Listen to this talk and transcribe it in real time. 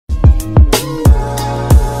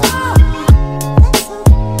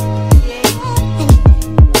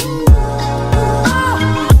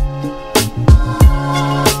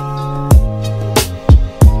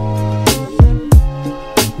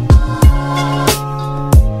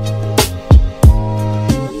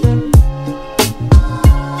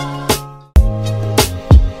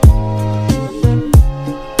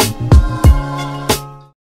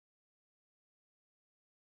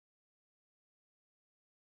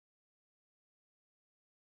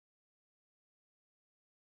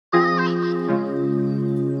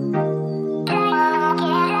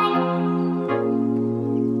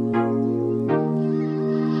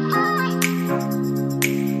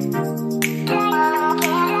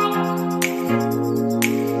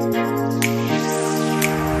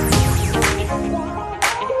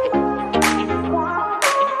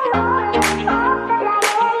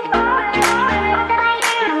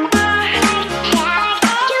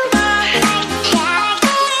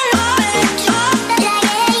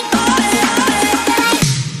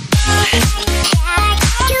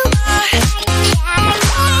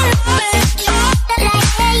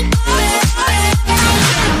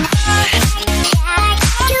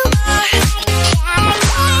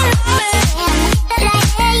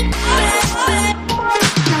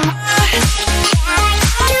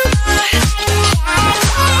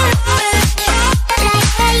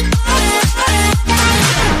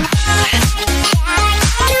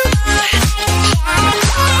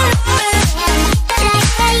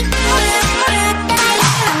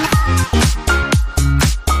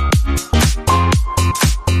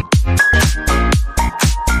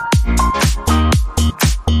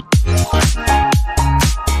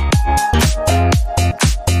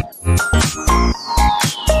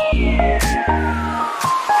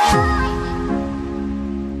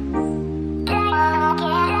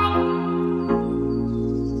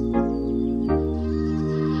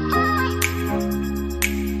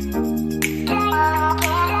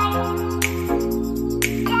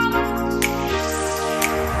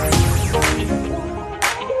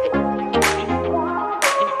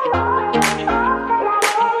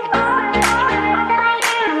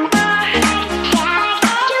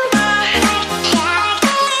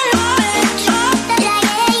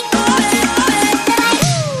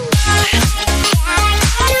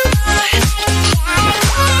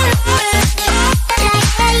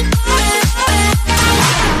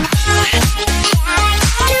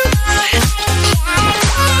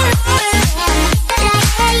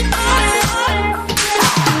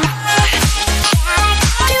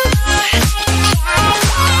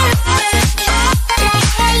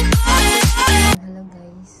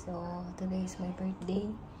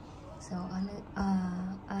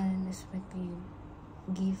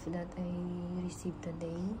gift that I received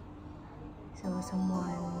today. So,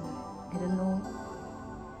 someone, I don't know,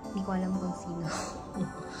 hindi ko alam kung sino.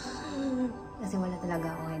 Kasi wala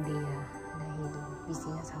talaga akong idea dahil busy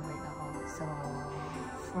na sa work ako. So,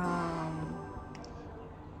 from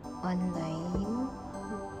online,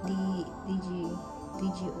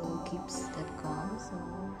 DGOgifts.com. So,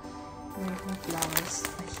 meron na flowers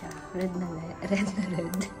pa siya. Red na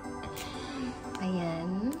red.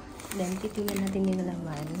 Ayan. Then, titingnan natin yung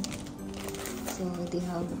laman. So, they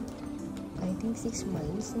have, I think 6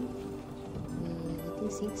 months. I think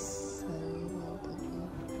 6.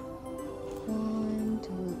 1, 2,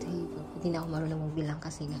 3, 4. Hindi na ako marunong magbilang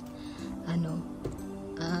kasi nga,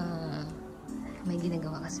 may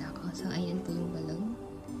ginagawa kasi ako. So, ayan po yung balon.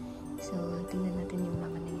 So, tingnan natin yung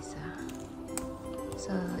laman na isa.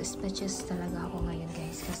 So, speechless talaga ako ngayon,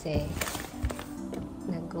 guys. Kasi,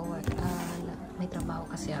 nag-work, may trabaho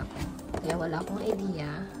kasi ako. Kaya wala akong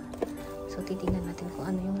idea. So, titingnan natin kung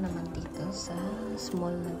ano yung laman dito sa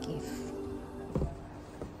small na gift.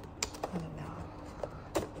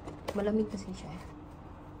 Malamig kasi siya.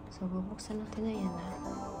 So, bubuksan natin na yan,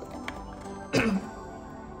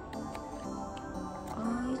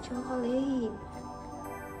 Ay, chocolate.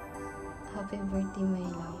 Happy birthday, my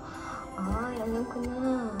love. Ay, alam ko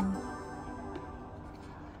na.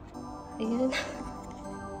 Ayan.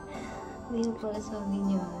 Ayan pala sabi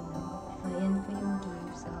niya, ayan po yung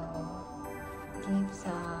gift. So, gift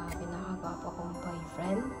sa pinakagwapo kong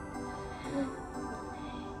boyfriend.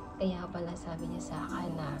 Kaya pala sabi niya sa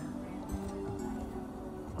akin na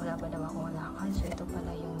wala pa daw akong lakad. So, ito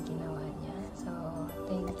pala yung ginawa niya. So,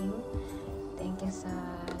 thank you. Thank you sa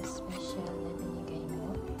special na binigay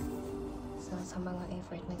mo. So, sa mga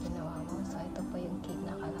effort na ginawa mo. So, ito po yung cake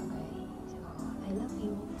na kalagay. So, I love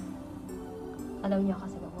you. Alam niyo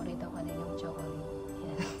kasi paborito ko din yung chocolate.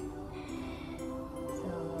 Yeah. So,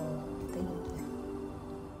 thank you.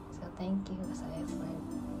 So, thank you sa effort.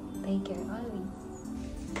 Take care always.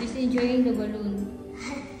 She's enjoying the balloon.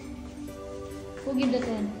 Who give that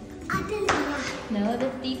one? No,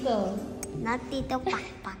 that's Tito. Not Tito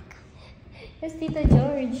Pakpak. That's Tito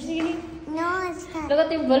George. No, it's not. Look at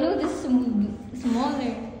yung balloon. This is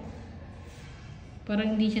smaller.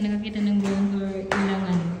 Parang hindi siya nakakita ng balloon for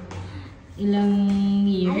ilang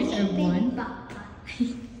years or buwan.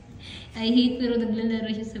 I hate pero naglalaro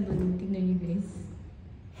siya sa balloon. Tingnan niyo, guys.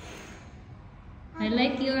 I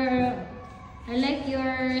like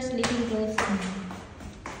your sleeping clothes.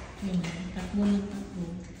 Takbo na takbo.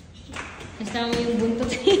 Kasama yung buntot.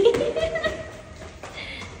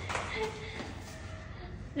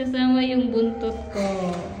 Kasama yung buntot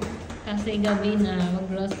ko. Kasi gabi na,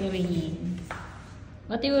 mag-grocery.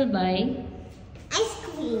 What you will buy? Ice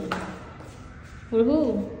cream. For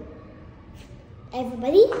who?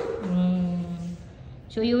 Everybody?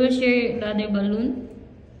 So you will share the other balloon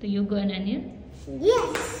to Yugo and Anya?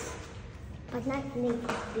 Yes. But not make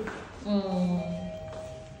it big. Oh.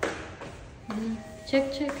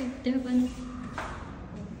 Check. They have ano.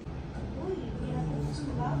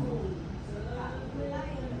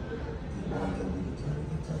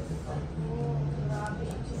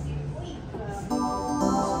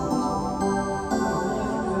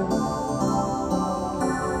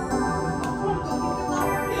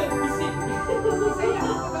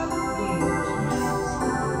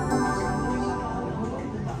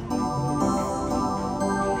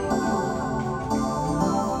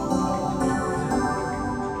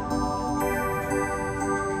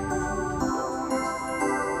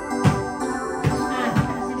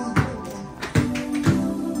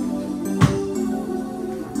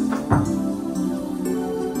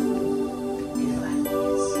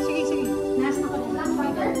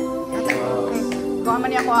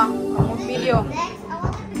 Ako ang video.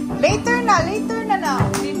 Later na.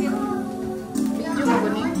 Video mo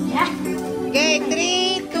guni. Okay, 3,